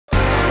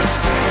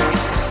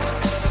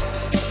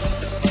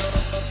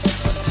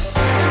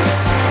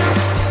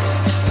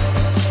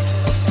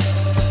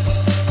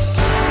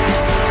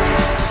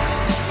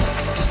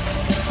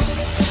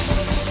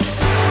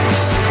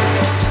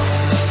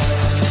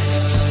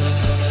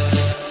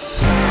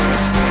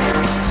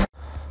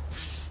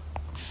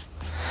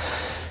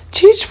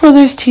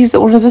Brothers tease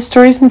that one of the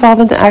stories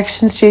involving the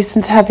actions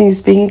Jason's having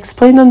is being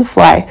explained on the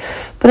fly,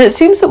 but it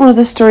seems that one of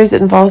the stories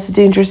that involves the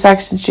dangerous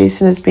actions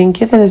Jason is being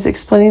given is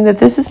explaining that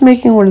this is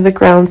making one of the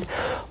grounds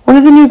one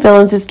of the new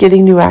villains is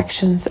getting new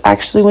actions.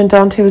 Actually, when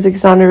Dante was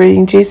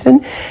exonerating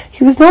Jason,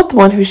 he was not the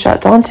one who shot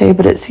Dante,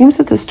 but it seems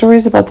that the story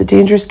is about the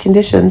dangerous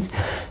conditions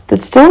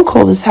that Stone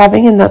Cold is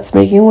having, and that's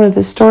making one of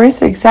the stories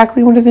that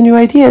exactly one of the new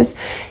ideas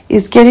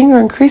is getting or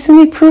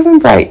increasingly proven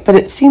right. But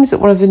it seems that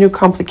one of the new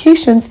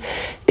complications,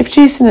 if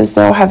Jason is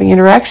now having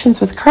interactions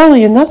with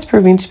Carly, and that's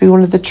proving to be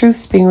one of the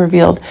truths being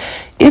revealed.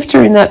 If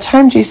during that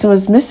time Jason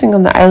was missing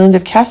on the island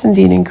of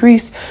Cassandine in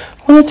Greece,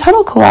 when a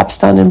tunnel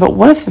collapsed on him, but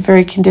what if the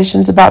very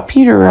conditions about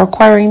Peter are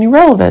acquiring new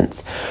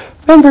relevance?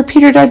 Remember,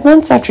 Peter died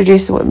months after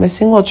Jason went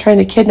missing while trying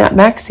to kidnap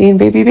Maxie and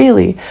baby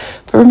Bailey.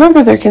 But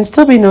remember, there can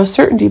still be no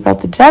certainty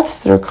about the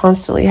deaths that are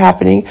constantly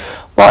happening.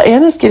 While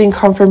Anna's getting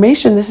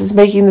confirmation, this is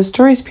making the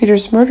stories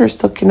Peter's murder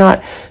still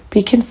cannot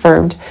be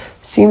confirmed.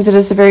 Seems that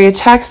as the very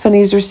attacks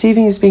Sonny is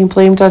receiving is being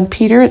blamed on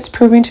Peter, it's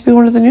proving to be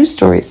one of the news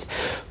stories.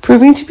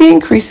 Proving to be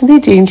increasingly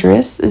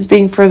dangerous, is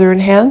being further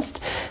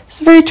enhanced. It's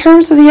the very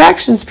terms of the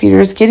actions Peter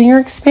is getting or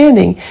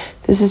expanding.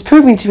 This is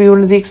proving to be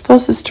one of the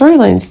explosive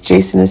storylines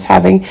Jason is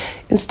having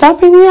in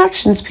stopping the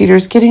actions Peter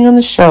is getting on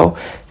the show.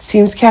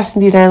 Seems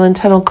Cassandine Island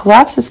tunnel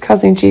collapse is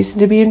causing Jason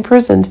to be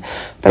imprisoned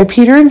by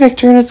Peter and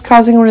Victor, and is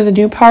causing one of the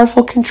new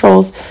powerful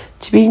controls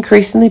to be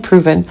increasingly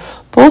proven.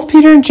 Both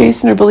Peter and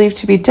Jason are believed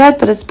to be dead,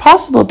 but it's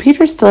possible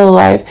Peter's still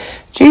alive.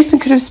 Jason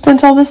could have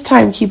spent all this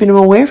time keeping him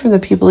away from the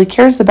people he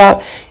cares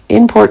about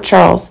in Port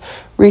Charles.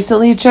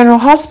 Recently at General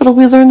Hospital,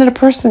 we learned that a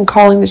person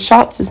calling the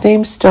shots is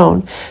named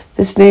Stone.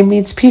 This name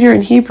means Peter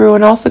in Hebrew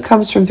and also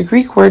comes from the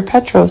Greek word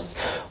Petros.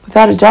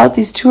 Without a doubt,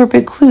 these two are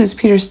big clues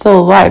Peter's still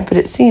alive, but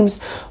it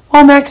seems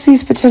while Maxie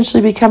is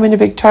potentially becoming a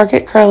big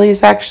target, Carly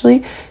is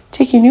actually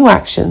taking new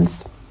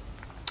actions.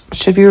 It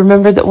should be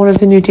remembered that one of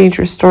the new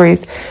dangerous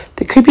stories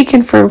that could be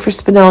confirmed for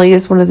Spinelli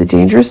is one of the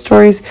dangerous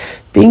stories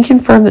being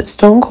confirmed that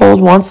Stone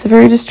Cold wants the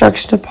very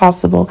destruction if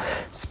possible.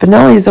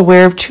 Spinelli is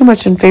aware of too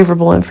much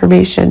unfavorable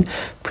information.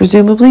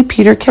 Presumably,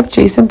 Peter kept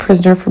Jason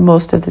prisoner for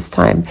most of this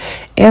time,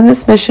 and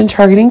this mission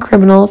targeting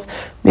criminals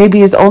may be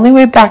his only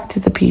way back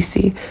to the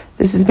PC.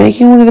 This is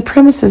making one of the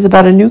premises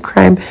about a new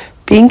crime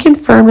being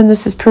confirmed, and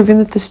this is proving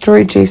that the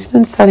story Jason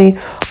and Sonny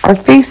are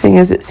facing,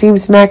 as it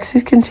seems Max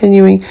is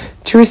continuing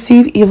to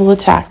receive evil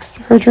attacks.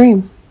 Her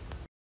dream.